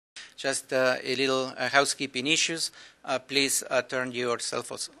Just a little housekeeping issues. Please turn your cell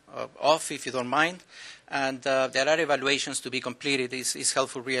phones off if you don't mind. And there are evaluations to be completed. It's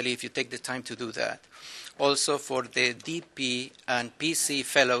helpful really if you take the time to do that. Also for the DP and PC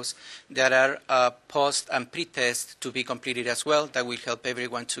fellows, there are post and pre-tests to be completed as well that will help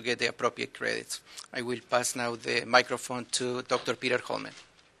everyone to get the appropriate credits. I will pass now the microphone to Dr. Peter Homel.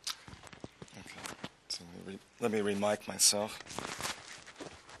 Okay. So let me remic myself.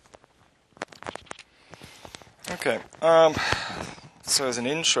 Okay. So as an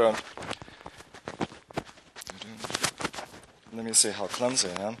intro, let me see how clumsy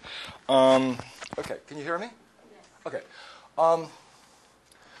I am. Okay, can you hear me? Yes. Okay. Well,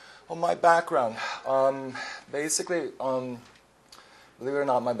 my background, basically, believe it or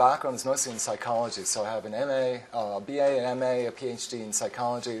not, my background is mostly in psychology. So I have an MA, a BA, an MA, a PhD in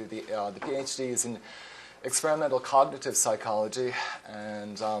psychology. The PhD is in experimental cognitive psychology,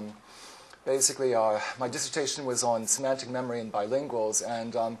 and basically, my dissertation was on semantic memory and bilinguals,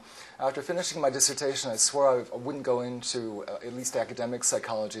 and after finishing my dissertation, I swore I wouldn't go into at least academic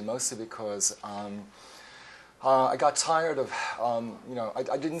psychology, mostly because I got tired of,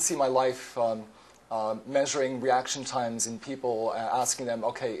 I didn't see my life measuring reaction times in people, asking them,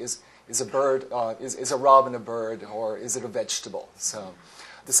 okay, is a robin a bird, or is it a vegetable? So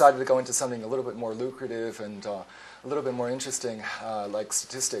I decided to go into something a little bit more lucrative and a little bit more interesting, like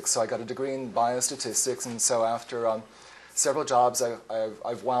statistics. So I got a degree in biostatistics, and so after several jobs,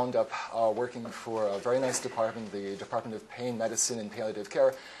 I've wound up working for a very nice department, the Department of Pain Medicine and Palliative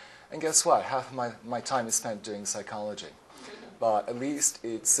Care. And guess what? Half of my time is spent doing psychology. But at least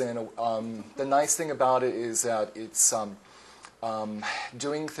it's in the nice thing about it is that it's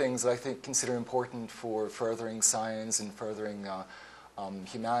doing things that I think consider important for furthering science and furthering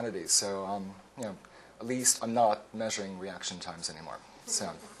humanity. So, at least I'm not measuring reaction times anymore. So,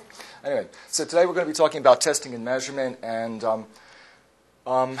 anyway, so today we're going to be talking about testing and measurement, and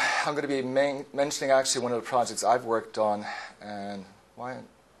I'm going to be mentioning actually one of the projects I've worked on, and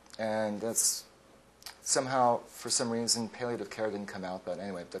that's somehow, for some reason, palliative care didn't come out, but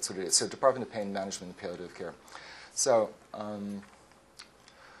anyway, that's what it is. So, Department of Pain Management and Palliative Care. So,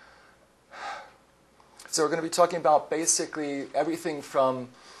 so we're going to be talking about basically everything from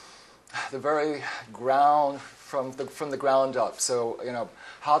the very ground, from the ground up. So,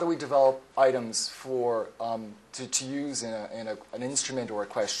 how do we develop items for to use in an instrument or a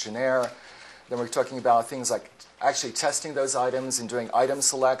questionnaire? Then we're talking about things like actually testing those items and doing item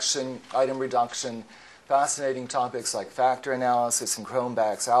selection, item reduction, fascinating topics like factor analysis and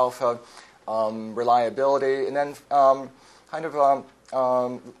Cronbach's alpha, reliability, and then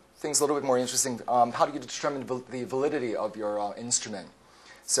things a little bit more interesting. How do you determine the validity of your instrument?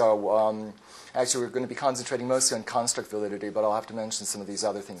 So actually, we're going to be concentrating mostly on construct validity, but I'll have to mention some of these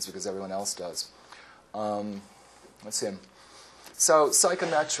other things because everyone else does. Let's see. So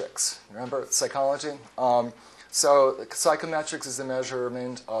psychometrics, remember psychology? So psychometrics is the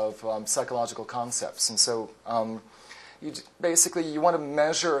measurement of psychological concepts. And so you want to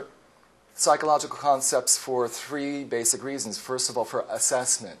measure psychological concepts for three basic reasons. First of all, for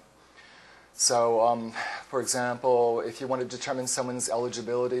assessment. So, for example, if you want to determine someone's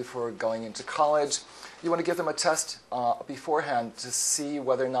eligibility for going into college, you want to give them a test beforehand to see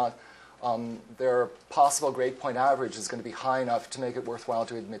whether or not their possible grade point average is going to be high enough to make it worthwhile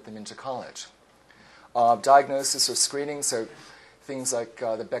to admit them into college. Diagnosis or screening, so things like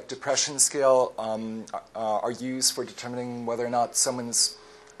the Beck Depression Scale are used for determining whether or not someone's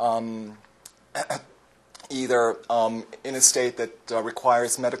either in a state that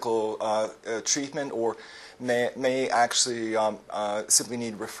requires medical treatment or may actually simply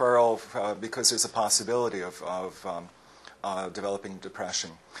need referral because there's a possibility of developing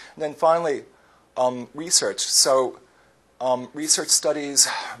depression. And then finally, research. So research studies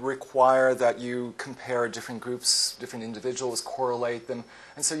require that you compare different groups, different individuals, correlate them,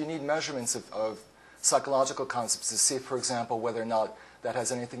 and so you need measurements of psychological concepts to see, for example, whether or not that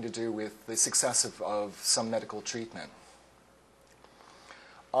has anything to do with the success of some medical treatment.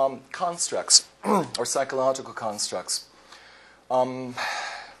 Constructs, or psychological constructs.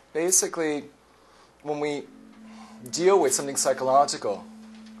 Basically, when we deal with something psychological,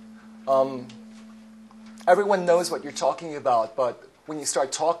 everyone knows what you're talking about, but when you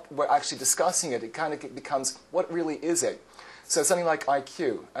start we're actually discussing it, it kind of becomes, what really is it? So something like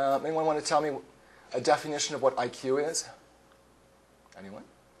IQ. Anyone want to tell me a definition of what IQ is? Anyone?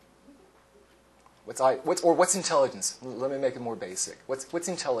 What's intelligence? Let me make it more basic. What's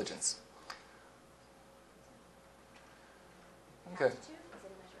intelligence? Okay.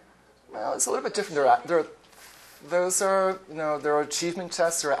 Well, it's a little bit different. those are, there are achievement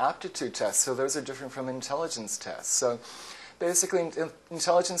tests, there are aptitude tests, so those are different from intelligence tests. So basically,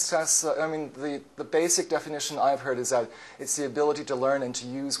 intelligence tests, the basic definition I've heard is that it's the ability to learn and to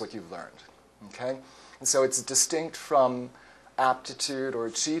use what you've learned, okay? And so it's distinct from aptitude or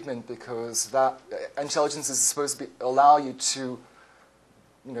achievement because that intelligence is supposed to allow you to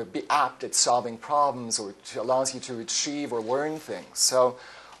be apt at solving problems or allows you to achieve or learn things. So,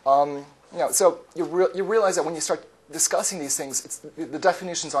 so you realize that when you start discussing these things, the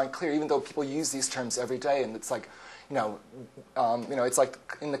definitions aren't clear, even though people use these terms every day, and it's like, it's like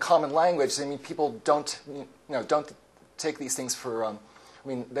in the common language. I mean, people don't take these things for.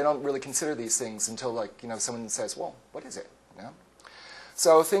 They don't really consider these things until someone says, "Well, what is it?"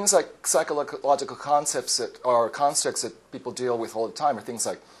 So things like psychological concepts or constructs that people deal with all the time are things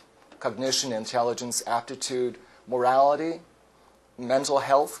like cognition, intelligence, aptitude, morality, mental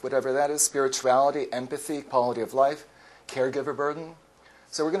health, whatever that is, spirituality, empathy, quality of life, caregiver burden.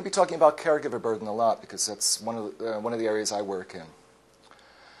 So we're going to be talking about caregiver burden a lot because that's one of the areas I work in.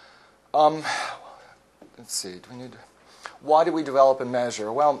 Let's see. Why did we develop a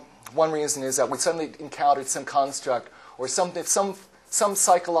measure? Well, one reason is that we suddenly encountered some construct or some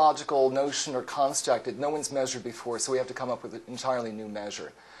psychological notion or construct that no one's measured before, so we have to come up with an entirely new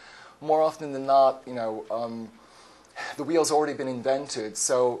measure. More often than not, the wheel's already been invented,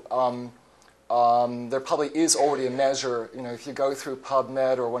 so there probably is already a measure. If you go through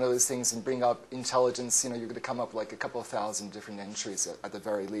PubMed or one of those things and bring up intelligence, you're going to come up like a couple of thousand different entries at the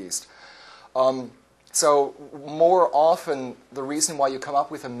very least. So more often, the reason why you come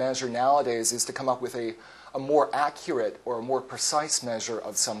up with a measure nowadays is to come up with a more accurate or a more precise measure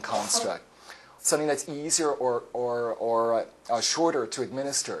of some construct, something that's easier or shorter to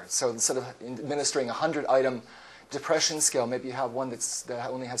administer. So instead of administering a 100-item depression scale, maybe you have one that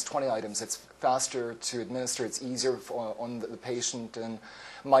only has 20 items. It's faster to administer. It's easier on the patient and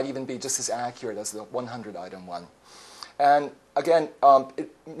might even be just as accurate as the 100-item one. And again,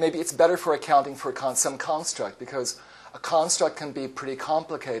 maybe it's better for accounting for some construct because a construct can be pretty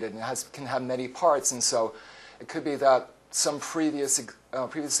complicated and can have many parts. And so it could be that some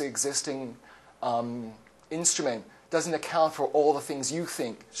previously existing instrument doesn't account for all the things you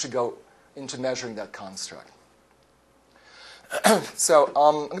think should go into measuring that construct. So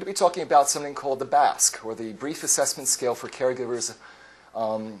I'm going to be talking about something called the BASC, or the Brief Assessment Scale for Caregivers.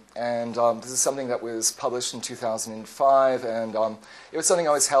 This is something that was published in 2005, and it was something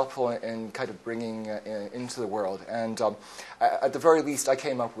that was helpful in kind of bringing into the world. And at the very least, I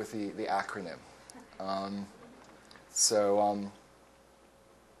came up with the acronym.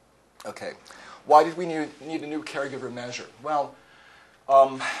 Okay. Why did we need a new caregiver measure? Well,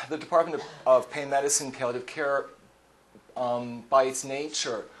 the Department of Pain Medicine, Palliative Care, by its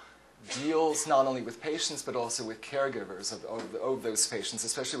nature, deals not only with patients but also with caregivers of those patients,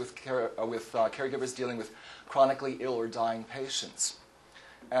 especially with caregivers dealing with chronically ill or dying patients.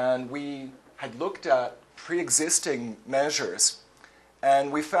 And we had looked at pre-existing measures,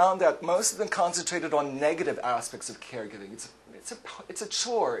 and we found that most of them concentrated on negative aspects of caregiving. It's a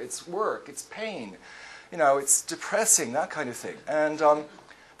chore, it's work, it's pain, it's depressing, that kind of thing. And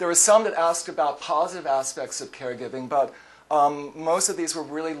there were some that asked about positive aspects of caregiving, but most of these were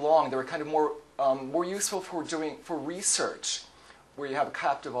really long. They were kind of more useful for research, where you have a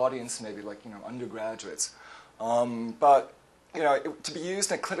captive audience, maybe like undergraduates. But to be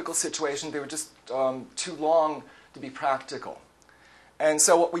used in a clinical situation, they were just too long to be practical. And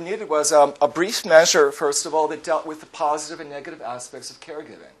so what we needed was a brief measure, first of all, that dealt with the positive and negative aspects of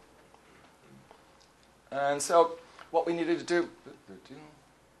caregiving. And so what we needed to do...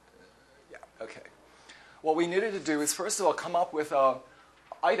 What we needed to do is, first of all, come up with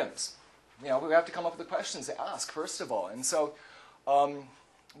items. We have to come up with the questions to ask, first of all. And so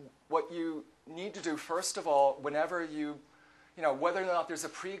what you need to do, first of all, whenever whether or not there's a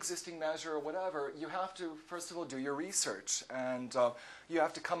pre-existing measure or whatever, you have to, first of all, do your research. And you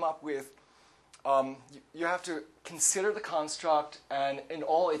have to come up with, you have to consider the construct and in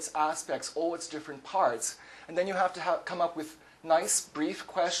all its aspects, all its different parts. And then you have to come up with nice, brief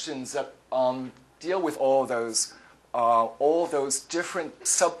questions that deal with all those different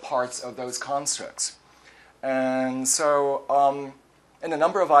subparts of those constructs. And so, and a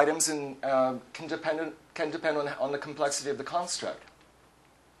number of items can depend on the complexity of the construct.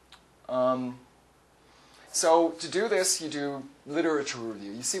 So to do this, you do literature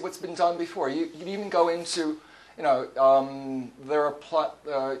review. You see what's been done before. You even go into, you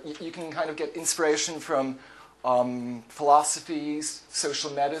can kind of get inspiration from philosophies,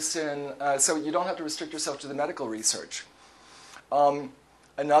 social medicine, so you don't have to restrict yourself to the medical research.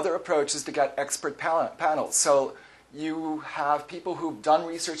 Another approach is to get expert panels. So you have people who've done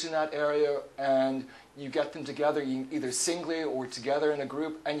research in that area, and you get them together, either singly or together in a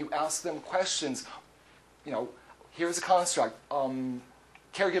group, and you ask them questions. Here's a construct,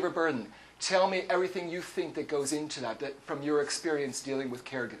 caregiver burden. Tell me everything you think that goes into that from your experience dealing with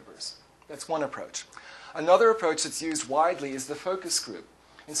caregivers. That's one approach. Another approach that's used widely is the focus group.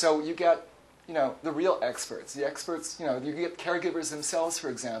 And so you get, the real experts. The experts, you get caregivers themselves, for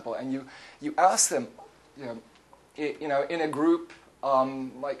example, and you ask them, in a group,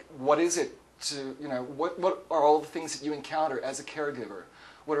 like, what is it to, what are all the things that you encounter as a caregiver?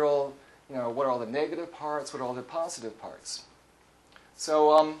 What are all the negative parts? What are all the positive parts?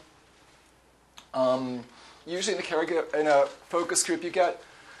 So usually in a focus group, you get,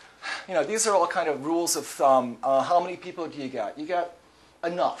 these are all kind of rules of thumb. How many people do you get? You get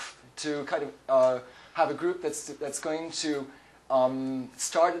enough to kind of have a group that's going to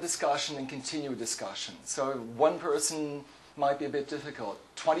start a discussion and continue a discussion. So one person might be a bit difficult.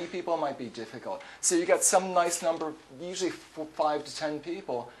 20 people might be difficult. So you get some nice number, usually 5 to 10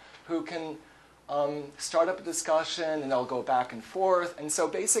 people, who can start up a discussion, and they'll go back and forth. And so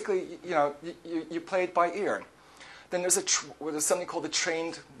basically, you play it by ear. Then there's something called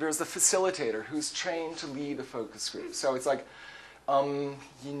there's the facilitator who's trained to lead a focus group. So it's like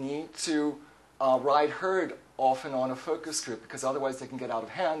you need to ride herd often on a focus group, because otherwise they can get out of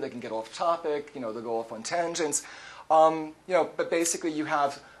hand, they can get off topic, they'll go off on tangents. But basically you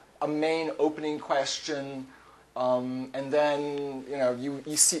have a main opening question, and then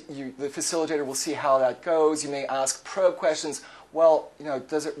the facilitator will see how that goes. You may ask probe questions. Well,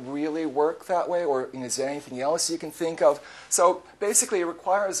 does it really work that way, or is there anything else you can think of? So basically, it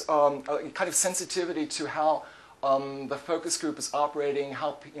requires a kind of sensitivity to how the focus group is operating,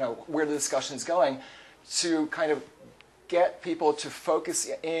 how where the discussion is going, to kind of get people to focus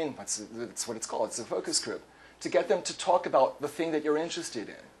in. That's what it's called. It's a focus group, to get them to talk about the thing that you're interested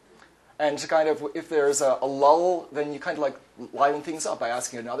in. And to kind of, if there's a lull, then you kind of like liven things up by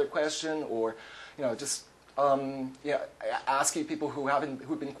asking another question, or just asking people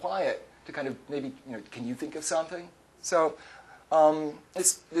who've been quiet to kind of maybe can you think of something? So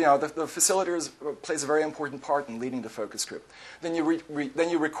it's the facilitator plays a very important part in leading the focus group. Then you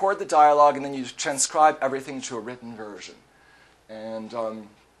record the dialogue, and then you transcribe everything to a written version. And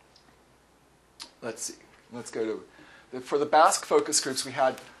let's see. Let's go to for the Basque focus groups. We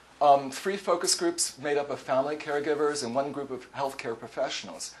had 3 focus groups made up of family caregivers and 1 group of healthcare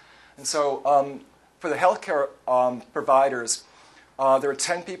professionals. And so for the healthcare providers, there were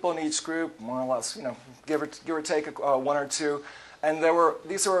 10 people in each group, more or less, give or take 1 or 2. And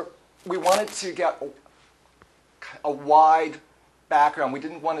we wanted to get a wide background. We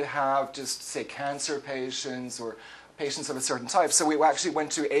didn't want to have just, say, cancer patients or patients of a certain type. So we actually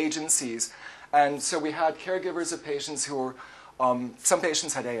went to agencies. And so we had caregivers of patients who were, some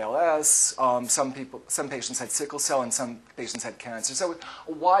patients had ALS, some patients had sickle cell, and some patients had cancer. So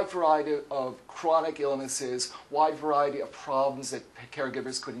a wide variety of chronic illnesses, wide variety of problems that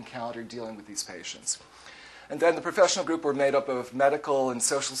caregivers could encounter dealing with these patients. And then the professional group were made up of medical and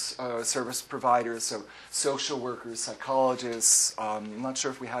social service providers, so social workers, psychologists. I'm not sure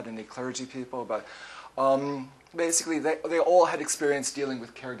if we had any clergy people, but basically they all had experience dealing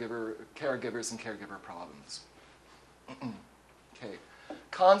with caregivers and caregiver problems. Okay,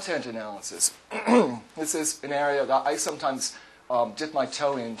 content analysis. This is an area that I sometimes dip my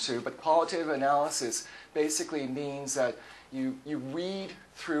toe into, but qualitative analysis basically means that you read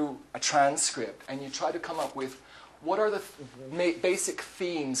through a transcript and you try to come up with what are the basic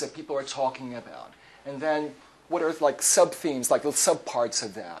themes that people are talking about, and then what are like sub-themes, like the subparts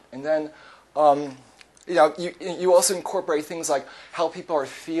of that, and then you also incorporate things like how people are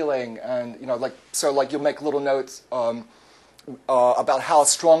feeling, and you'll make little notes about how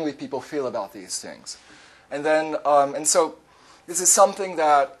strongly people feel about these things, and then and so this is something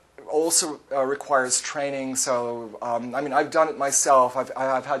that also requires training. So I've done it myself.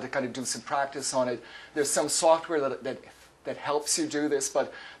 I've had to kind of do some practice on it. There's some software that helps you do this,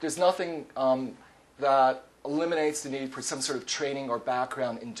 but there's nothing that eliminates the need for some sort of training or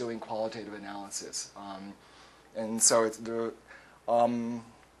background in doing qualitative analysis. And so it's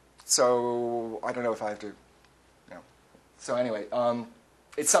so I don't know if I have to. So anyway,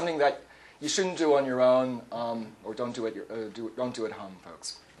 it's something that you shouldn't do on your own, or don't do at home,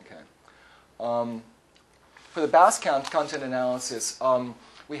 folks. Okay. For the Basque content analysis,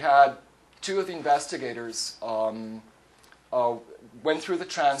 we had 2 of the investigators went through the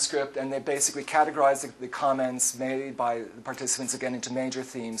transcript, and they basically categorized the comments made by the participants again into major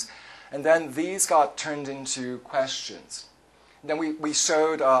themes, and then these got turned into questions. Then we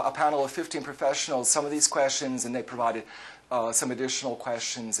showed a panel of 15 professionals some of these questions, and they provided some additional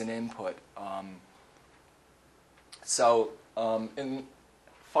questions and input.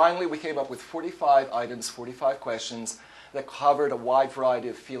 Finally, we came up with 45 items, 45 questions that covered a wide variety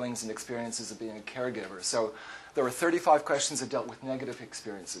of feelings and experiences of being a caregiver. So there were 35 questions that dealt with negative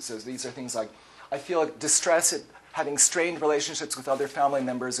experiences. So these are things like, I feel distress at having strained relationships with other family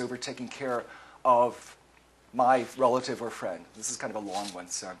members over taking care of my relative or friend. This is kind of a long one,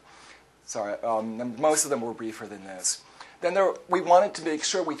 so sorry. Most of them were briefer than this. Then we wanted to make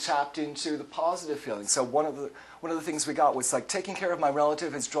sure we tapped into the positive feelings. So one of the things we got was like, taking care of my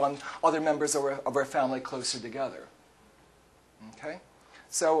relative has drawn other members of our family closer together. Okay,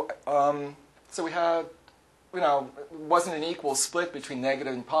 so we had, it wasn't an equal split between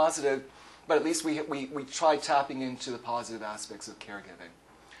negative and positive, but at least we tried tapping into the positive aspects of caregiving.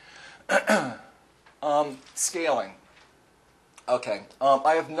 Scaling. Okay,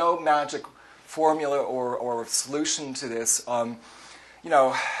 I have no magic formula or solution to this.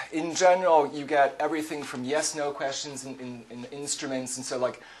 In general, you get everything from yes/no questions in instruments, and so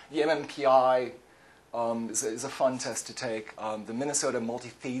like the MMPI is a fun test to take. The Minnesota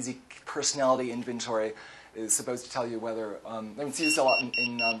Multiphasic Personality Inventory is supposed to tell you whether, it's used a lot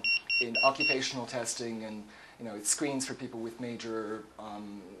in occupational testing, and it screens for people with major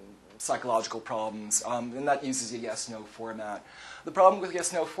psychological problems, and that uses a yes/no format. The problem with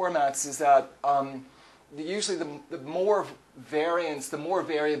yes/no formats is that usually the more variance, the more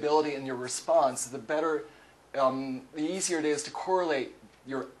variability in your response, the better, the easier it is to correlate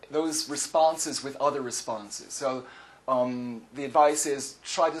those responses with other responses. So the advice is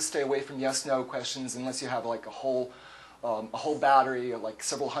try to stay away from yes/no questions unless you have like a whole battery of like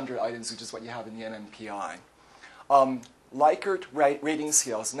several hundred items, which is what you have in the NMPI. Likert rating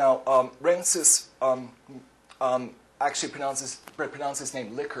scales. Now, Rensis actually pronounces his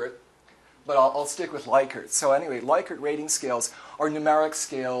name Likert, but I'll stick with Likert. So anyway, Likert rating scales are numeric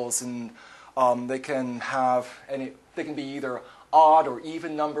scales, and they can be either odd or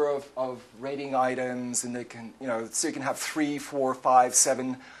even number of rating items, and they can, so you can have 3, 4, 5,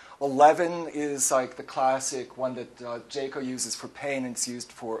 7. 11 is like the classic one that JACO uses for pain, and it's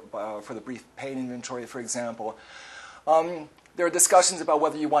used for the brief pain inventory, for example. There are discussions about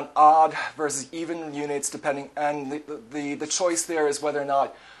whether you want odd versus even units, depending, and the choice there is whether or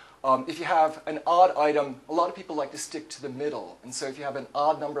not, if you have an odd item, a lot of people like to stick to the middle, and so if you have an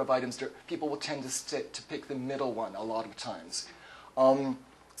odd number of items, people will tend to pick the middle one a lot of times.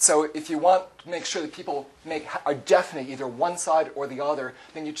 So if you want to make sure that people are definite either one side or the other,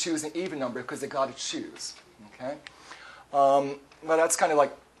 then you choose an even number because they got to choose. Okay, but that's kind of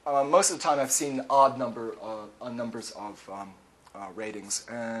like most of the time I've seen odd numbers of ratings.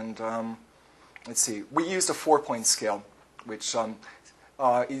 And let's see, we used a 4-point scale, which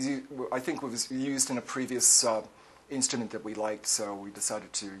I think was used in a previous instrument that we liked, so we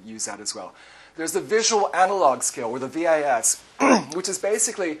decided to use that as well. There's the visual analog scale, or the VAS, which is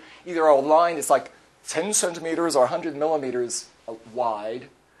basically either a line that's like 10 centimeters or 100 millimeters wide,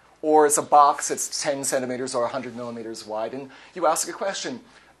 or it's a box that's 10 centimeters or 100 millimeters wide. And you ask a question,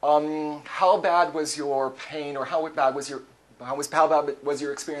 how bad was your pain, or how bad was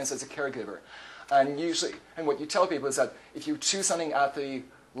your experience as a caregiver? And what you tell people is that if you choose something at the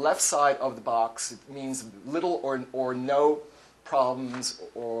left side of the box, it means little or no problems,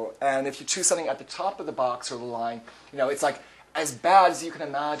 and if you choose something at the top of the box or the line, it's like as bad as you can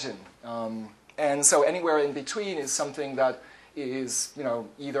imagine. And so anywhere in between is something that is,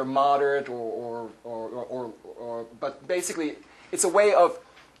 either moderate but basically it's a way of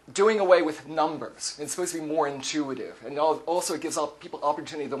doing away with numbers. It's supposed to be more intuitive, and also it gives people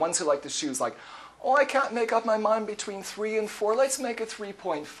opportunity. The ones who like to choose, like, oh, I can't make up my mind between 3 and 4. Let's make it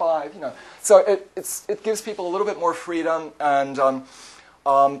 3.5. So it gives people a little bit more freedom, and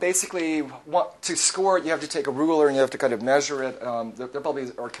basically, to score it, you have to take a ruler and you have to kind of measure it. There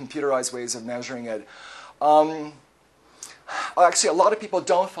probably are computerized ways of measuring it. Actually, a lot of people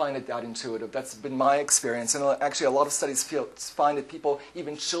don't find it that intuitive. That's been my experience, and actually, a lot of studies find that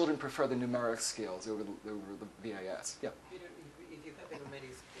even children, prefer the numeric scales over the VAS. Yeah. Peter, if you have a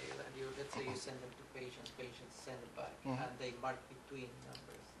numeric scale and let's say you send them to patients send it back, and they mark between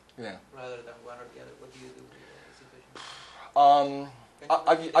numbers, rather than one or the other, what do you do in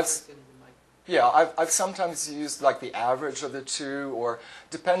a situation? I've sometimes used like the average of the two, or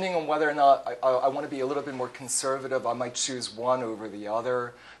depending on whether or not I want to be a little bit more conservative, I might choose one over the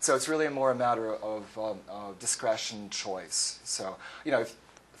other. So it's really more a matter of discretion, choice. So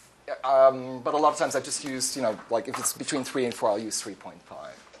but a lot of times I just use like if it's between 3 and 4, I'll use 3.5.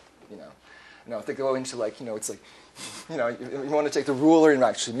 If they go into like it's like you know, if you want to take the ruler and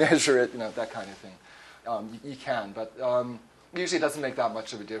actually measure it, you know, that kind of thing, you can. But usually it doesn't make that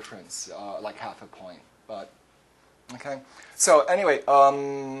much of a difference, like half a point. But okay. So anyway,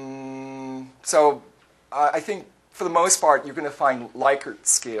 I think for the most part you're going to find Likert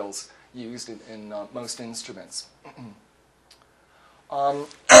scales used in most instruments.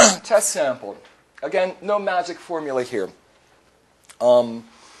 Test sample. Again, no magic formula here.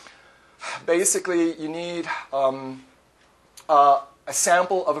 Basically, you need a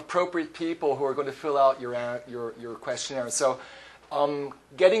sample of appropriate people who are going to fill out your questionnaire. So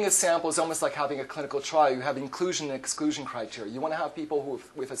getting a sample is almost like having a clinical trial. You have inclusion and exclusion criteria. You want to have people who,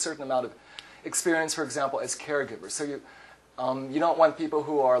 with a certain amount of experience, for example, as caregivers. So you don't want people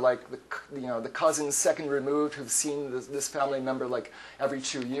who are like the cousins second removed who've seen this family member like every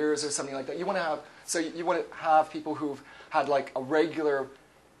 2 years or something like that. You want to have people who've had like a regular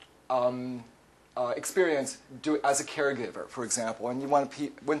experience as a caregiver, for example, and you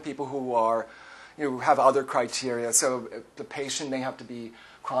want people who are, have other criteria. So the patient may have to be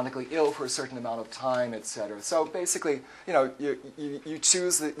chronically ill for a certain amount of time, etc. So basically, you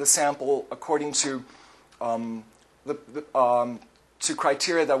choose the sample according to to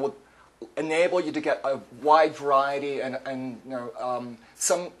criteria that will enable you to get a wide variety and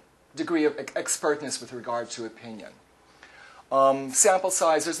some degree of expertness with regard to opinion. Sample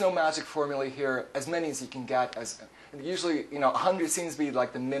size, there's no magic formula here. As many as you can get. Usually, 100 seems to be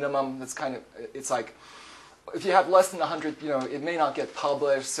like the minimum. That's kind of, it's like, if you have less than 100, it may not get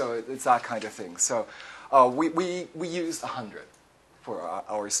published, so it's that kind of thing. So we used 100 for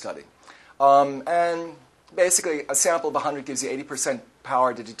our study. And basically, a sample of 100 gives you 80%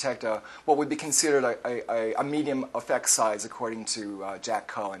 power to detect what would be considered a medium effect size according to Jack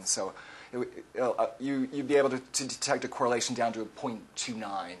Cohen. So you'd be able to detect a correlation down to a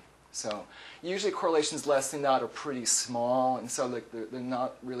 0.29. So usually correlations less than that are pretty small, and so they're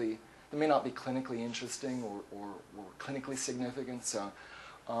not really, they may not be clinically interesting or clinically significant. So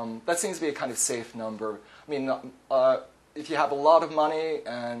that seems to be a kind of safe number. I mean, if you have a lot of money,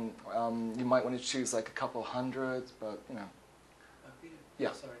 and you might want to choose like a couple hundred, but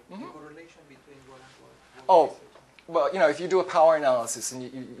Yeah. Sorry. Mm-hmm. The correlation between what and what? Oh. Well, if you do a power analysis and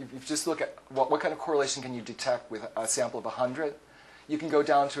you just look at what kind of correlation can you detect with a sample of 100, you can go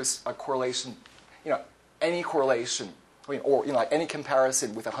down to a correlation, any correlation, or like any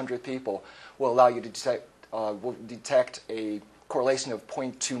comparison with 100 people will allow you to detect a correlation of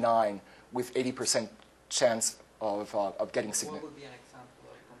 0.29 with 80% chance of getting significant. What would be an example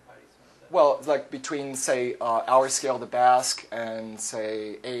of comparison of that? Well, like between, say, our scale, the Basque, and,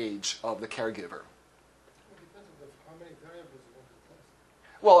 say, age of the caregiver.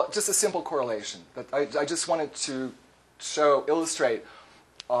 Well, just a simple correlation. But I just wanted to illustrate,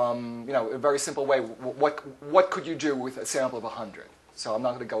 a very simple way. What could you do with a sample of 100? So I'm not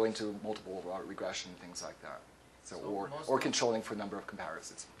going to go into multiple regression and things like that. So or controlling for a number of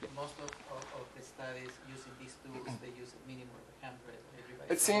comparisons. Yeah. Most of the studies using these tools, they use a minimum of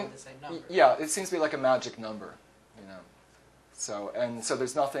 100. It seems, the same number. Yeah, it seems to be like a magic number, So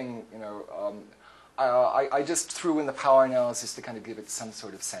there's nothing, I just threw in the power analysis to kind of give it some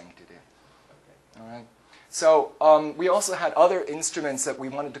sort of sanctity. Okay. All right. So we also had other instruments that we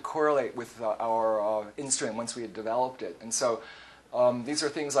wanted to correlate with our instrument once we had developed it. And so these are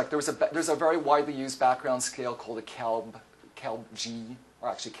things like there's a very widely used background scale called a CALB-G, or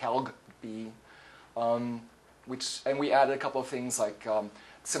actually CALG-B, and we added a couple of things like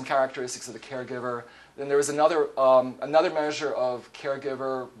some characteristics of the caregiver. Then there was another measure of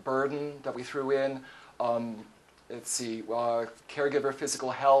caregiver burden that we threw in. Let's see, caregiver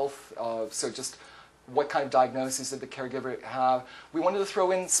physical health. So just what kind of diagnosis did the caregiver have? We wanted to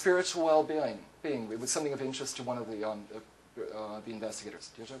throw in spiritual well-being. It was something of interest to one of the investigators.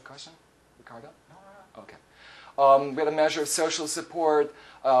 Do you have a question, Ricardo? No. Okay. We had a measure of social support,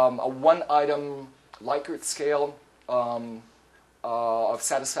 a one-item Likert scale of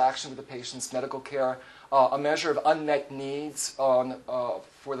satisfaction with the patient's medical care, a measure of unmet needs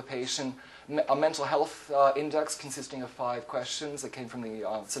for the patient, a mental health index consisting of 5 questions that came from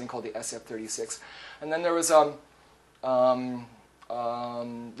something called the SF-36, and then there was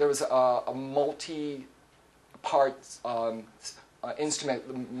a multi-part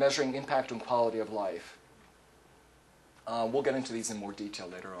instrument measuring impact on quality of life. We'll get into these in more detail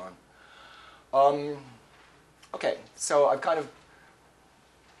later on. Okay, so I've kind of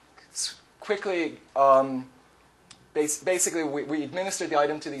quickly, basically, we administered the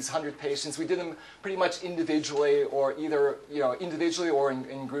item to these 100 patients. We did them pretty much individually, or either individually or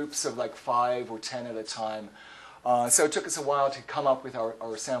in groups of like 5 or 10 at a time. So it took us a while to come up with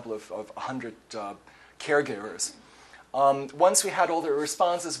our sample of 100 caregivers. Once we had all their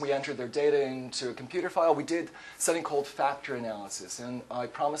responses, we entered their data into a computer file. We did something called factor analysis. And I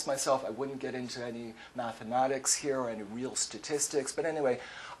promised myself I wouldn't get into any mathematics here or any real statistics. But anyway,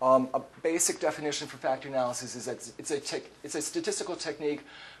 a basic definition for factor analysis is that it's a statistical technique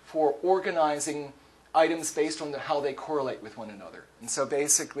for organizing items based on how they correlate with one another. And so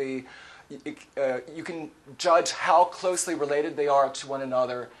basically, you can judge how closely related they are to one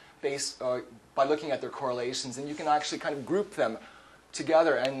another by looking at their correlations, and you can actually kind of group them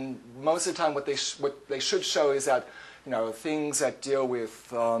together. And most of the time, what they should show is that things that deal with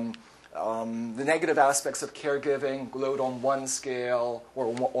the negative aspects of caregiving load on one scale or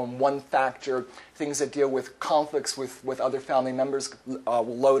on one factor. Things that deal with conflicts with other family members will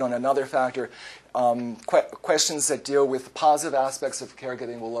load on another factor. Questions that deal with positive aspects of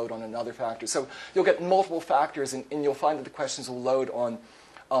caregiving will load on another factor. So you'll get multiple factors, and you'll find that the questions will load on,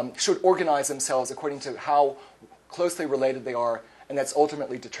 should organize themselves according to how closely related they are, and that's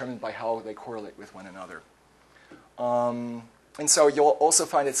ultimately determined by how they correlate with one another. And so you'll also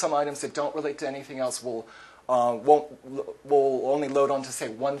find that some items that don't relate to anything else will only load onto, say,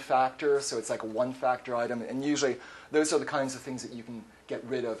 one factor, so it's like a one-factor item, and usually those are the kinds of things that you can get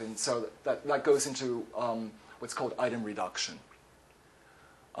rid of, and so that goes into what's called item reduction.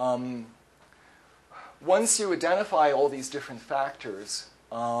 Once you identify all these different factors,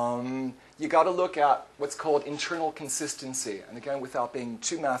 you got to look at what's called internal consistency, and again, without being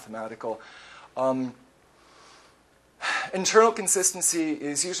too mathematical, internal consistency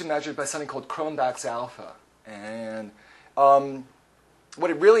is usually measured by something called Cronbach's alpha. And what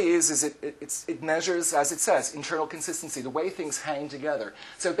it really is it measures, as it says, internal consistency, the way things hang together.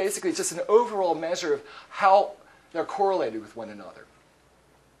 So basically, it's just an overall measure of how they're correlated with one another.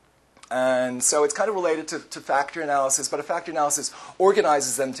 And so it's kind of related to factor analysis, but a factor analysis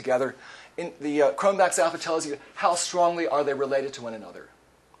organizes them together. The Cronbach's alpha tells you how strongly are they related to one another.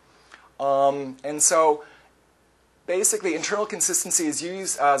 And so basically, internal consistency is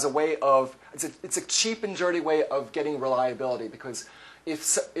used as a way of, it's a cheap and dirty way of getting reliability, because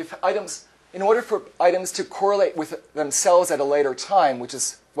if items, in order for items to correlate with themselves at a later time, which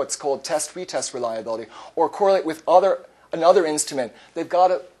is what's called test-retest reliability, or correlate with another instrument, they've got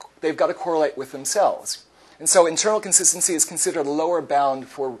to correlate with themselves. And so internal consistency is considered a lower bound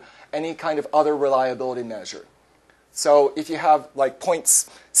for any kind of other reliability measure. So if you have like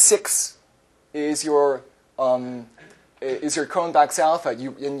 0.6 is your Cronbach's alpha,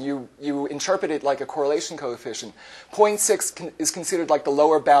 and you interpret it like a correlation coefficient. 0.6 is considered like the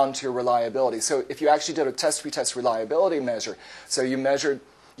lower bound to your reliability. So if you actually did a test-retest reliability measure, so you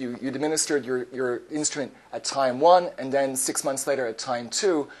administered your instrument at time 1, and then 6 months later at time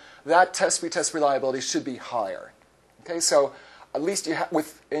 2, that test-retest reliability should be higher. Okay, so at least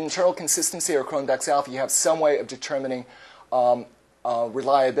with internal consistency or Cronbach's alpha, you have some way of determining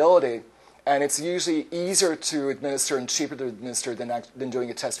reliability. And it's usually easier to administer and cheaper to administer than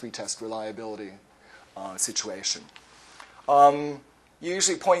doing a test-retest reliability situation.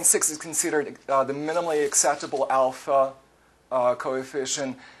 Usually 0.6 is considered the minimally acceptable alpha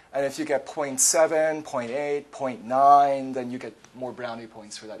coefficient. And if you get 0.7, 0.8, 0.9, then you get more brownie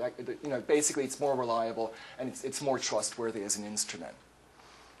points for that. Basically, it's more reliable, and it's more trustworthy as an instrument.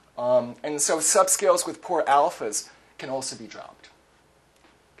 And so subscales with poor alphas can also be dropped.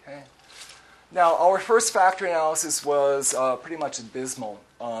 Okay. Now, our first factor analysis was pretty much abysmal.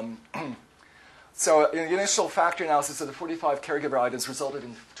 So in the initial factor analysis of the 45 caregiver items resulted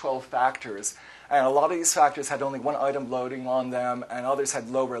in 12 factors. And a lot of these factors had only one item loading on them, and others had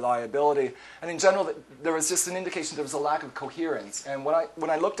low reliability. And in general, there was just an indication there was a lack of coherence. And when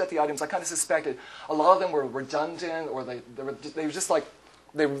I looked at the items, I kind of suspected a lot of them were redundant, or they were just like,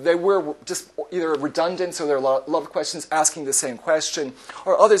 they were just either redundant, so there were a lot of questions asking the same question,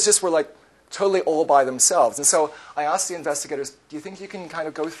 or others just were like totally all by themselves. And so I asked the investigators, do you think you can kind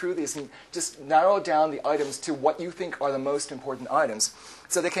of go through these and just narrow down the items to what you think are the most important items?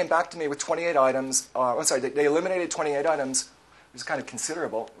 So they came back to me with 28 items. They eliminated 28 items, which is kind of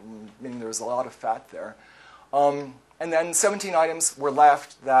considerable, meaning there was a lot of fat there. And then 17 items were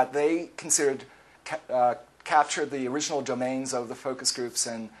left that they considered captured the original domains of the focus groups,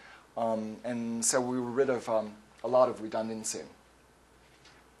 and so we were rid of a lot of redundancy.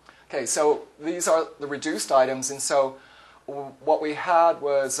 Okay, so these are the reduced items, and so what we had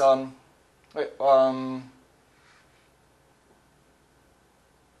was okay,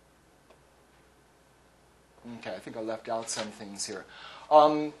 I think I left out some things here.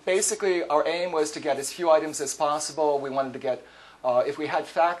 Basically, our aim was to get as few items as possible. We wanted to get, if we had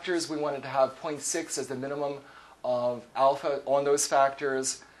factors, we wanted to have 0.6 as the minimum of alpha on those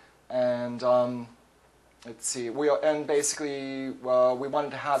factors, and let's see. And basically, we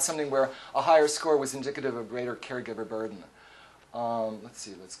wanted to have something where a higher score was indicative of greater caregiver burden. Let's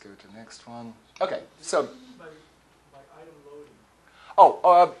see. Let's go to the next one. Okay. So. By item loading.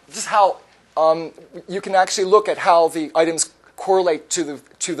 Oh, just how you can actually look at how the items correlate to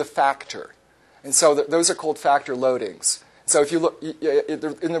the factor, and so those are called factor loadings. So if you look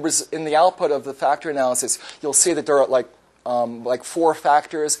in the output of the factor analysis, you'll see that there are like 4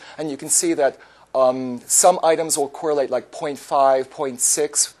 factors, and you can see that some items will correlate like 0.5,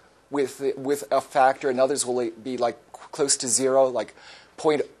 0.6 with a factor, and others will be like close to 0, like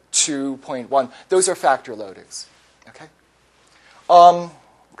 0.2, 0.1. Those are factor loadings. Okay.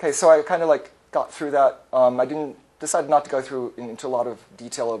 Okay, so I kind of like got through that. I decided not to go through into a lot of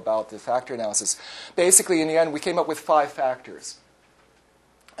detail about the factor analysis. Basically, in the end, we came up with 5 factors.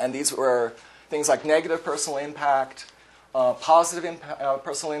 And these were things like negative personal impact, positive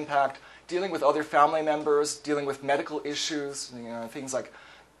personal impact, dealing with other family members, dealing with medical issues, things like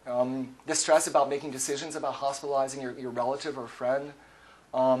distress about making decisions about hospitalizing your relative or friend,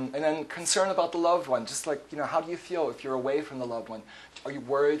 and then concern about the loved one. Just like, how do you feel if you're away from the loved one? Are you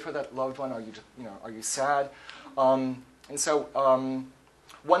worried for that loved one? Are you sad? And so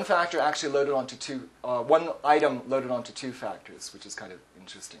one factor actually loaded onto one item loaded onto 2 factors, which is kind of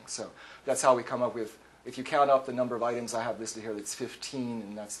interesting. So that's how we come up with, if you count up the number of items I have listed here, that's 15,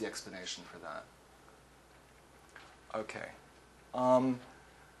 and that's the explanation for that. Okay.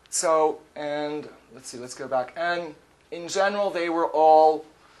 And let's see, let's go back. And in general, they were all,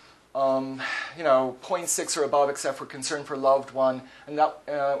 0.6 or above, except for concern for loved one. And that,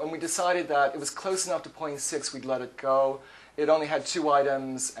 when we decided that it was close enough to 0.6, we'd let it go. It only had 2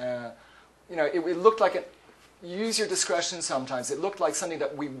 items. It looked like use your discretion sometimes. It looked like something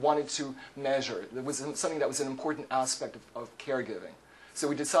that we wanted to measure. It was something that was an important aspect of caregiving. So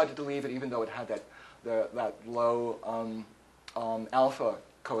we decided to leave it, even though it had that low alpha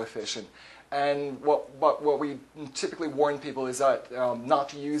coefficient. And what we typically warn people is that not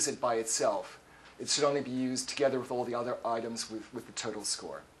to use it by itself. It should only be used together with all the other items with the total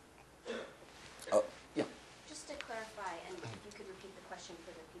score. Yeah. Just to clarify, and if you could repeat the question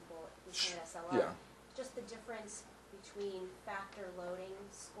for the people listening at SLR, yeah. Just the difference between factor loading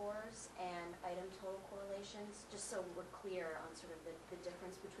scores and item total correlations, just so we're clear on sort of the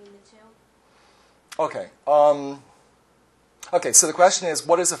difference between the 2. Okay. Okay, so the question is,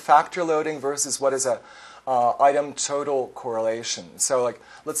 what is a factor loading versus what is a item total correlation? So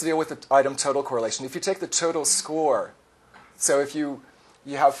let's deal with the item total correlation. If you take the total score, so if you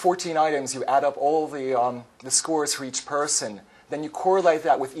have 14 items, you add up all the scores for each person, then you correlate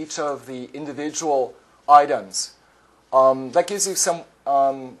that with each of the individual items. That gives you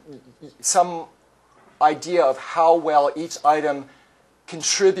some idea of how well each item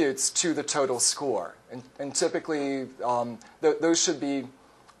contributes to the total score, and typically those should be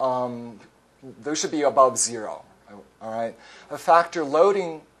above 0. All right. A factor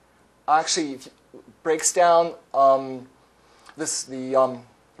loading actually breaks down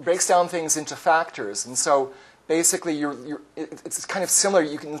breaks down things into factors, and so basically it's kind of similar.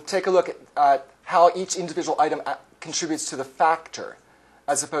 You can take a look at how each individual item contributes to the factor,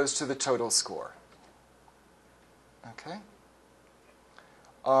 as opposed to the total score. Okay.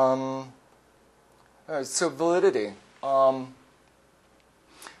 All right, so validity.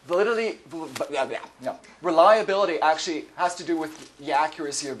 Reliability actually has to do with the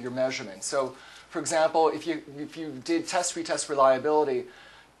accuracy of your measurement. So, for example, if you did test-retest reliability,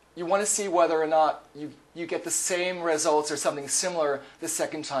 you want to see whether or not you get the same results or something similar the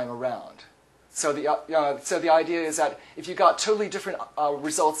second time around. So the idea is that if you got totally different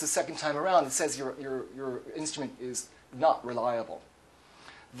results the second time around, it says your instrument is not reliable.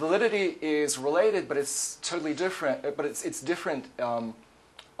 Validity is related, but it's totally different. But it's different.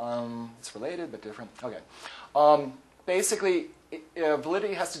 It's related, but different. Okay. Basically,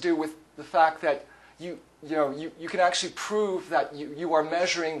 validity has to do with the fact that you can actually prove that you are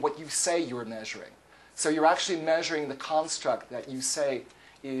measuring what you say you're measuring. So you're actually measuring the construct that you say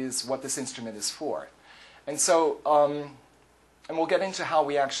is what this instrument is for. And so, and we'll get into how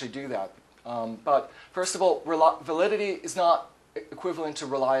we actually do that. But first of all, validity is not equivalent to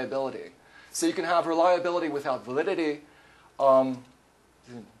reliability. So you can have reliability without validity. So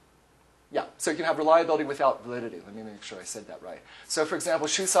you can have reliability without validity. Let me make sure I said that right. So for example,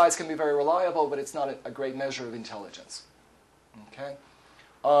 shoe size can be very reliable, but it's not a great measure of intelligence. Okay?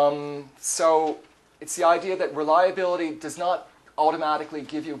 So it's the idea that reliability does not automatically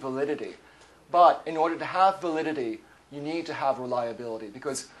give you validity. But in order to have validity, you need to have reliability,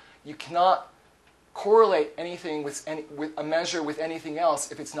 because you cannot correlate anything with a measure with anything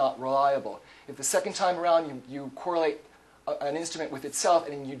else if it's not reliable. If the second time around you correlate an instrument with itself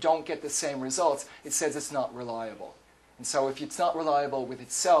and you don't get the same results, it says it's not reliable. And so if it's not reliable with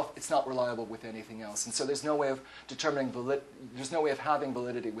itself, it's not reliable with anything else. And so there's no way of determining there's no way of having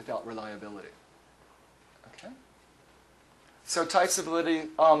validity without reliability. Okay? So types of validity,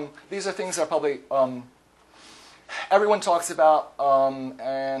 these are things that probably everyone talks about,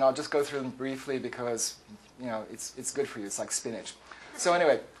 and I'll just go through them briefly because it's good for you. It's like spinach. So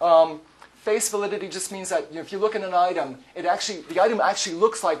anyway, face validity just means that if you look at an item, the item actually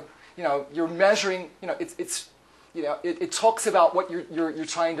looks like you're measuring. It talks about what you're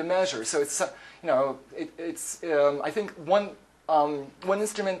trying to measure. So it's I think one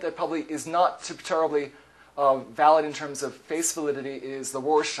instrument that probably is not terribly valid in terms of face validity is the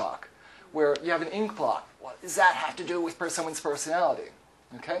Rorschach, where you have an ink blot. What does that have to do with someone's personality?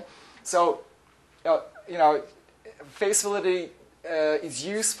 Okay, so face validity is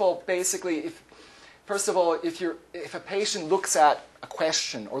useful basically first of all, if a patient looks at a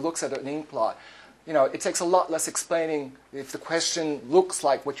question or looks at an ink blot, it takes a lot less explaining if the question looks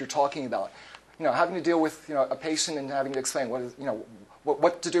like what you're talking about. Having to deal with a patient and having to explain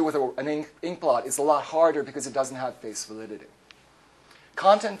what to do with an ink blot is a lot harder because it doesn't have face validity.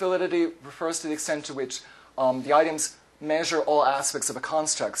 Content validity refers to the extent to which the items measure all aspects of a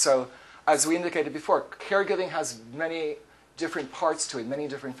construct. So, as we indicated before, caregiving has many different parts to it, many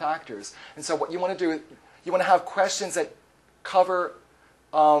different factors. And so what you want to do, you want to have questions that cover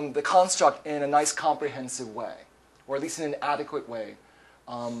the construct in a nice comprehensive way, or at least in an adequate way,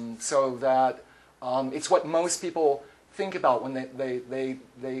 so that it's what most people think about when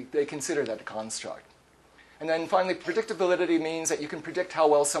they consider that construct. And then finally, predictability means that you can predict how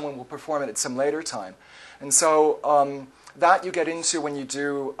well someone will perform it at some later time. And so that you get into when you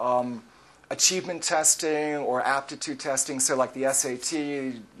do achievement testing or aptitude testing, so like the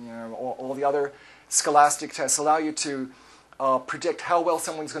SAT, all the other scholastic tests allow you to predict how well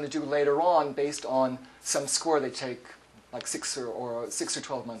someone's going to do later on based on some score they take like 6 or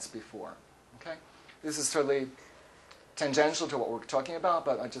 12 months before. Okay? This is totally tangential to what we're talking about,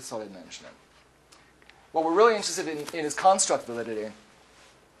 but I just thought I'd mention it. What we're really interested in is construct validity.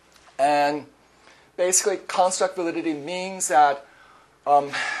 And basically, construct validity means that,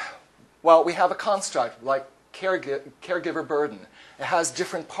 we have a construct like caregiver burden. It has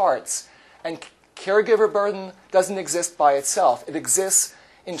different parts. And caregiver burden doesn't exist by itself. It exists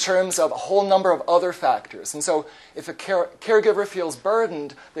in terms of a whole number of other factors. And so if a caregiver feels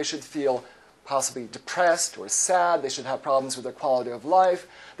burdened, they should feel possibly depressed or sad. They should have problems with their quality of life.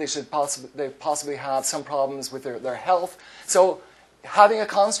 They possibly have some problems with their health. So having a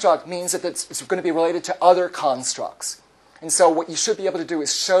construct means that it's going to be related to other constructs. And so what you should be able to do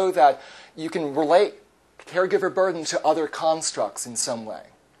is show that you can relate caregiver burden to other constructs in some way.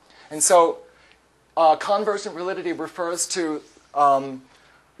 And so convergent validity refers to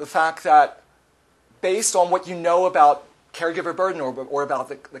the fact that based on what you know about caregiver burden or about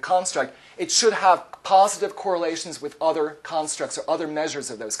the construct, it should have positive correlations with other constructs or other measures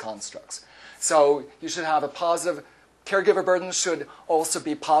of those constructs. So you should have a positive, caregiver burden should also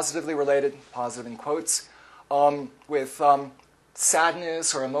be positively related, positive in quotes, with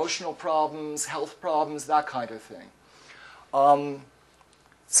sadness or emotional problems, health problems, that kind of thing.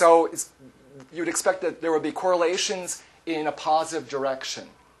 So you'd expect that there would be correlations in a positive direction.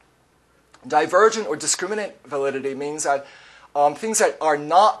 Divergent or discriminant validity means that things that are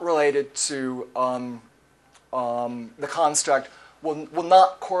not related to the construct will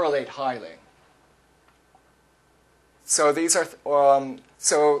not correlate highly. So these are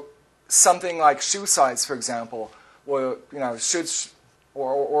so something like shoe size, for example, or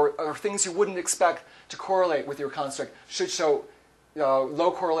things you wouldn't expect to correlate with your construct should show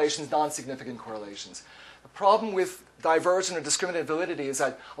low correlations, non-significant correlations. The problem with divergent or discriminant validity is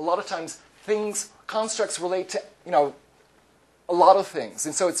that a lot of times constructs relate to a lot of things,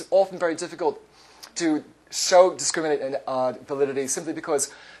 and so it's often very difficult to show discriminant validity simply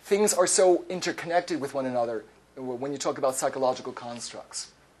because things are so interconnected with one another when you talk about psychological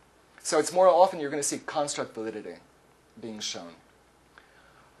constructs. So it's more often you're going to see construct validity being shown.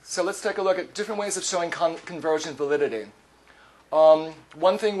 So let's take a look at different ways of showing convergent validity.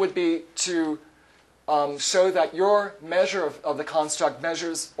 One thing would be to show that your measure of the construct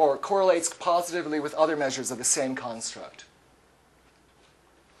measures or correlates positively with other measures of the same construct.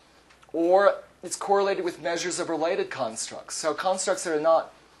 Or it's correlated with measures of related constructs. So constructs that are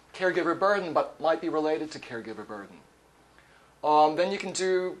not caregiver burden but might be related to caregiver burden. Then you can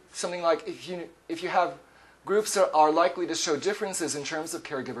do something like if you have groups that are likely to show differences in terms of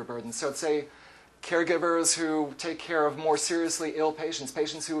caregiver burden. So say caregivers who take care of more seriously ill patients,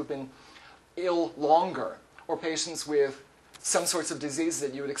 patients who have been ill longer, or patients with some sorts of disease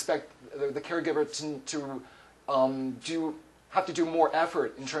that you would expect the caregiver to have to do more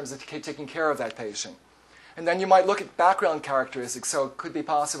effort in terms of taking care of that patient. And then you might look at background characteristics. So it could be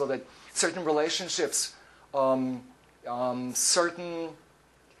possible that certain relationships, certain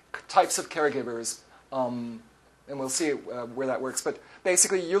types of caregivers, and we'll see where that works. But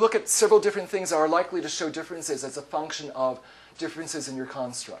basically, you look at several different things that are likely to show differences as a function of differences in your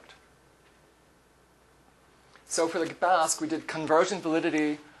construct. So for the BASC, we did convergent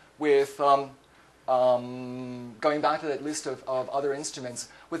validity with, going back to that list of other instruments,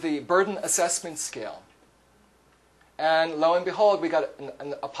 with the burden assessment scale. And lo and behold, we got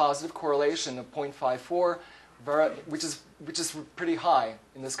a positive correlation of 0.54, which is pretty high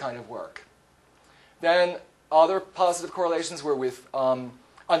in this kind of work. Then other positive correlations were with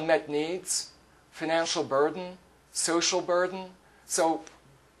unmet needs, financial burden, social burden. So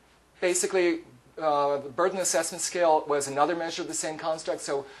basically, the burden assessment scale was another measure of the same construct.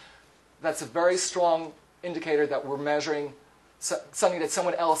 So that's a very strong indicator that we're measuring something that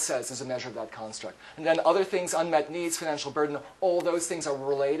someone else says is a measure of that construct. And then other things, unmet needs, financial burden, all those things are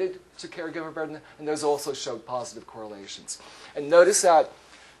related to caregiver burden, and those also showed positive correlations. And notice that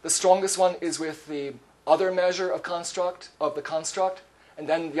the strongest one is with the other measure of the construct, and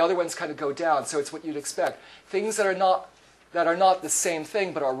then the other ones kind of go down. So it's what you'd expect. Things that are not the same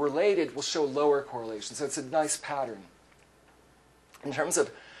thing but are related will show lower correlations. So it's a nice pattern. In terms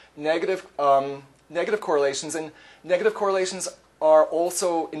of negative correlations, and negative correlations are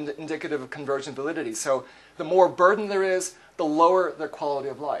also indicative of convergent validity. So the more burden there is, the lower their quality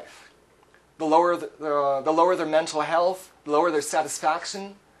of life. The lower their mental health, the lower their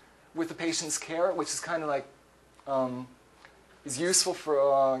satisfaction with the patient's care, which is kind of like is useful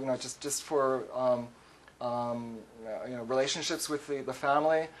for just for relationships with the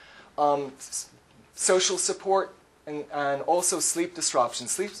family, social support. And also sleep disruption.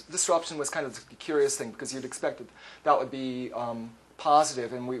 Sleep disruption was kind of a curious thing because you'd expect that would be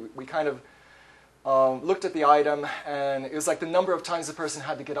positive. And we kind of looked at the item, and it was like the number of times the person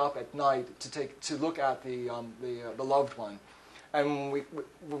had to get up at night to look at the loved one. And we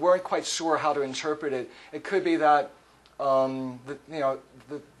weren't quite sure how to interpret it. It could be that the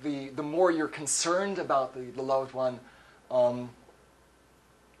more you're concerned about the loved one, or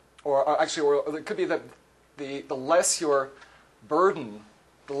it could be that the less your burden,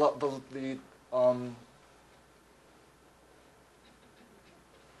 the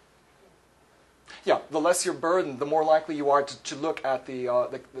less your burden, the more likely you are to look at the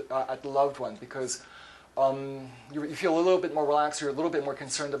loved one, because you feel a little bit more relaxed, you're a little bit more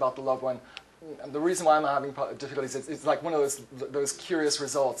concerned about the loved one. The reason why I'm having difficulties is it's like one of those curious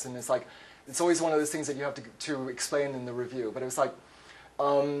results, and it's always one of those things that you have to explain in the review. But it was like.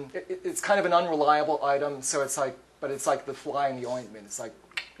 It's kind of an unreliable item, so it's like the fly in the ointment. It's like,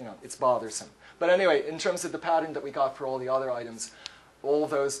 it's bothersome. But anyway, in terms of the pattern that we got for all the other items, all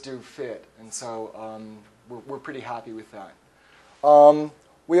those do fit, and so we're pretty happy with that.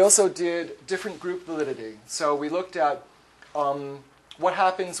 We also did different group validity. So we looked at what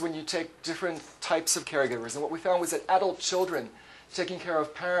happens when you take different types of caregivers, and what we found was that adult children taking care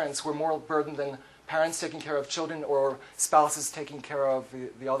of parents were more burdened than parents taking care of children, or spouses taking care of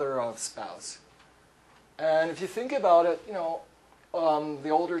the other spouse. And if you think about it, the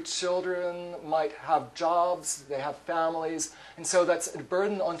older children might have jobs, they have families, and so that's a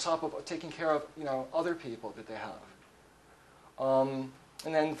burden on top of taking care of other people that they have. And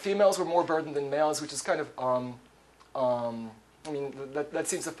then females were more burdened than males, which is kind of that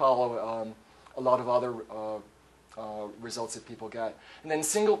seems to follow a lot of other results that people get. And then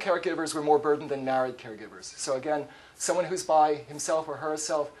single caregivers were more burdened than married caregivers. So again, someone who's by himself or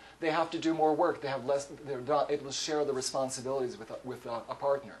herself, they have to do more work. They're not able to share the responsibilities with a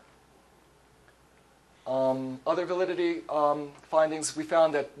partner. Other validity findings, we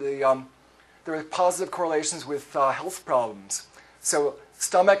found that there were positive correlations with health problems. So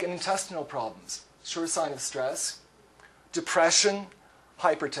stomach and intestinal problems, sure sign of stress. Depression,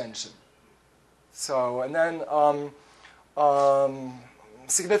 hypertension. So, and then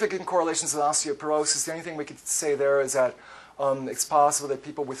significant correlations with osteoporosis. The only thing we could say there is that it's possible that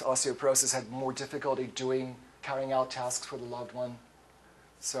people with osteoporosis had more difficulty carrying out tasks for the loved one.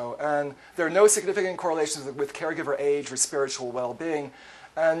 So, and there are no significant correlations with caregiver age or spiritual well-being,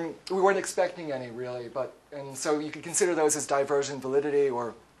 and we weren't expecting any really. And so you could consider those as divergent validity,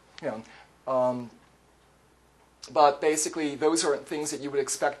 or but basically, those aren't things that you would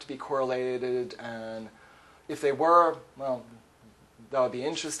expect to be correlated, and if they were, well, that would be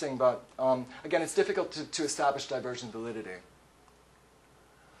interesting, but again, it's difficult to establish divergent validity.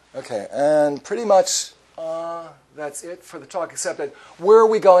 Okay, and pretty much that's it for the talk, except that where are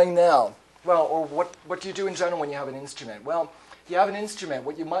we going now? Well, or what do you do in general when you have an instrument? Well, if you have an instrument,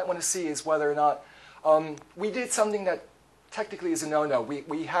 what you might want to see is whether or not we did something that technically is a no-no.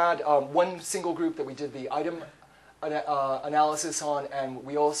 We had one single group that we did the item analysis on, and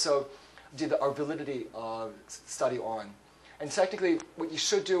we also did our validity study on. And technically, what you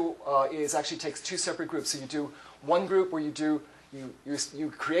should do is actually takes two separate groups. So you do one group where you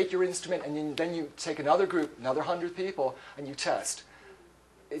create your instrument, and then you take another group, another 100 people, and you test.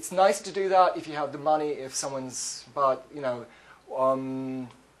 It's nice to do that if you have the money, if someone's, but you know,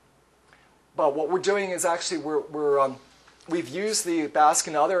 but what we're doing is actually we've used the Basque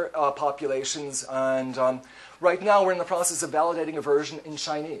and other populations, and right now we're in the process of validating a version in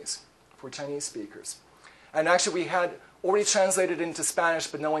Chinese for Chinese speakers. And actually we had already translated into Spanish,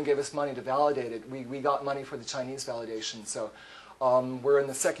 but no one gave us money to validate it. We got money for the Chinese validation, so we're in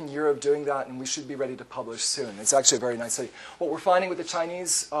the second year of doing that, and we should be ready to publish soon. It's actually a very nice study. What we're finding with the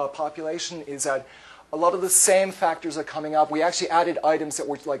Chinese population is that a lot of the same factors are coming up. We actually added items that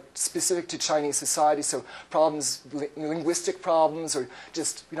were like specific to Chinese society, so problems, linguistic problems, or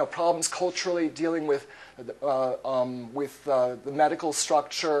just problems culturally dealing with the medical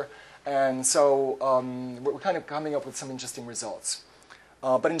structure, and so we're kind of coming up with some interesting results.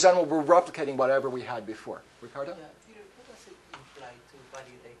 But in general, we're replicating whatever we had before. Ricardo? Yeah, Peter, what does it imply to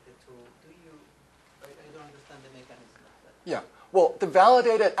validate the tool? I don't understand the mechanism of that. Yeah. Well, to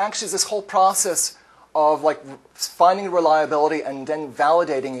validate it actually is this whole process of like finding reliability and then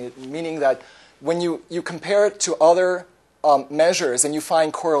validating it, meaning that when you compare it to other measures and you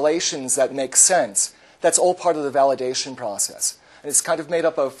find correlations that make sense, that's all part of the validation process. And it's kind of made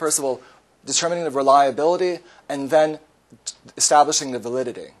up of, first of all, determining the reliability and then establishing the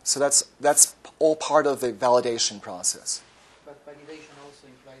validity. So that's all part of the validation process. But validation also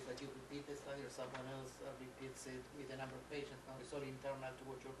implies that you repeat the study or someone else repeats it with a number of patients. Now it's all internal to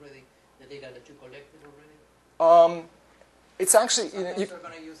what you're already, the data that you collected already? It's actually... Sometimes you're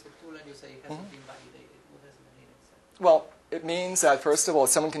going to use the tool and you say it hasn't been validated. What does it mean exactly? Well, it means that, first of all,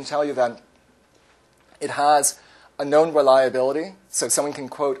 someone can tell you that it has a known reliability. So someone can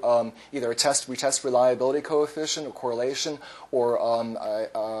quote either a retest reliability coefficient or correlation or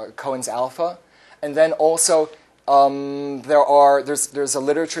Cohen's alpha. And then also there's a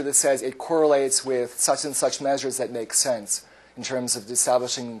literature that says it correlates with such and such measures that make sense in terms of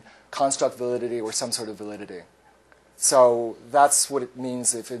establishing construct validity or some sort of validity. So that's what it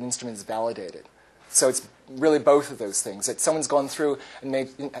means if an instrument is validated. So it's really both of those things. That someone's gone through and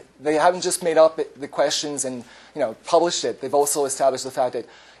they haven't just made up the questions and published it. They've also established the fact that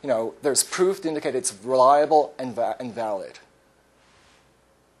there's proof to indicate it's reliable and valid.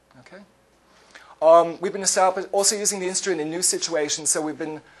 Okay. We've been also using the instrument in new situations. So we've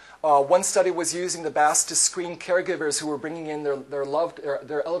been one study was using the BAS to screen caregivers who were bringing in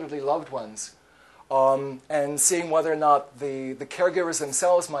their elderly loved ones. And seeing whether or not the caregivers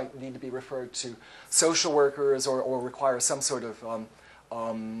themselves might need to be referred to social workers or require some sort of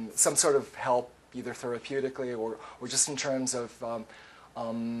help, either therapeutically or just in terms of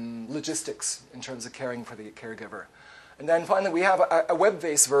logistics, in terms of caring for the caregiver. And then finally, we have a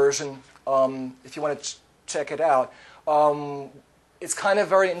web-based version, if you want to check it out. It's kind of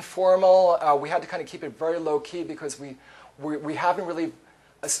very informal. We had to kind of keep it very low-key because we haven't really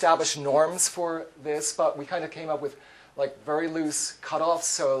established norms for this, but we kind of came up with like very loose cutoffs.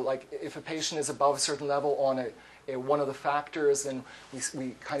 So like if a patient is above a certain level on one of the factors, then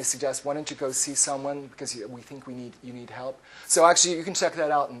we kind of suggest, why don't you go see someone because we think you need help. So actually you can check that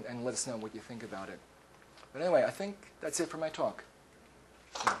out and let us know what you think about it. But anyway, I think that's it for my talk.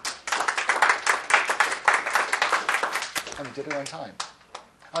 And we did it on time.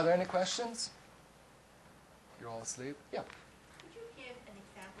 Are there any questions? You're all asleep? Yeah.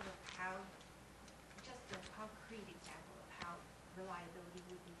 Reliability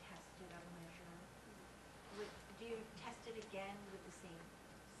would be tested on a measure. Do you test it again with the same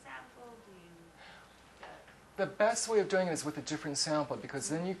sample? The best way of doing it is with a different sample, because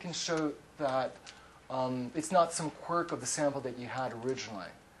then you can show that it's not some quirk of the sample that you had originally.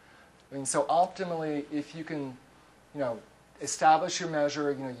 I mean, so optimally, if you can, establish your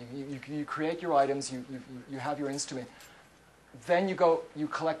measure, you create your items, you have your instrument. Then you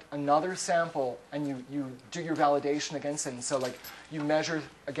collect another sample and you do your validation against it. And so like you measure,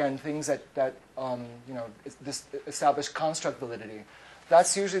 again, things that establish construct validity.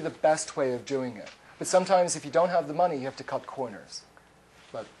 That's usually the best way of doing it. But sometimes if you don't have the money, you have to cut corners.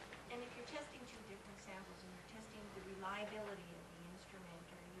 But and if you're testing two different samples and you're testing the reliability of the instrument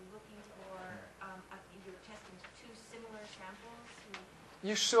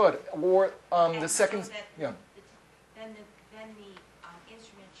You should. Or And the second, so that yeah. Then the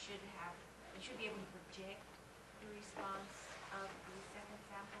instrument should have, it should be able to predict the response of the second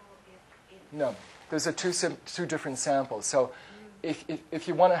sample if No, there's two different samples. So if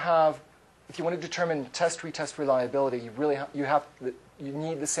you want to have, if you want to determine test-retest reliability, you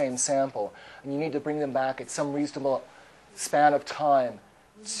need the same sample, and you need to bring them back at some reasonable span of time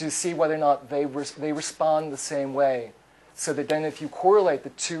to see whether or not they respond the same way. So that then if you correlate the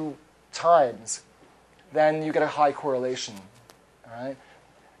two times, then you get a high correlation. All right?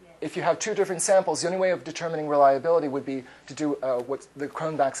 If you have two different samples, the only way of determining reliability would be to do what's the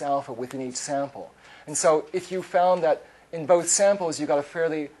Cronbach's alpha within each sample. And so if you found that in both samples you got a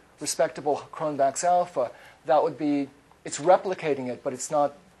fairly respectable Cronbach's alpha, that would be, it's replicating it, but it's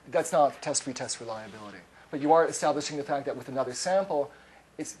not, that's not test-retest reliability. But you are establishing the fact that with another sample,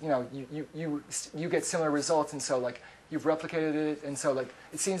 it's, you know, you get similar results, and so like you've replicated it, and so like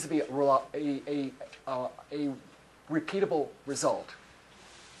it seems to be a repeatable result.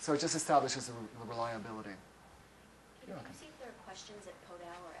 So it just establishes the reliability. Can you see if there are questions at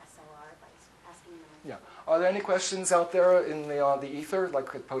Podell or SLR by asking them? Yeah. Are there any questions out there in the ether,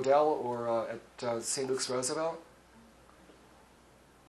 like at Podell or at St. Luke's Roosevelt?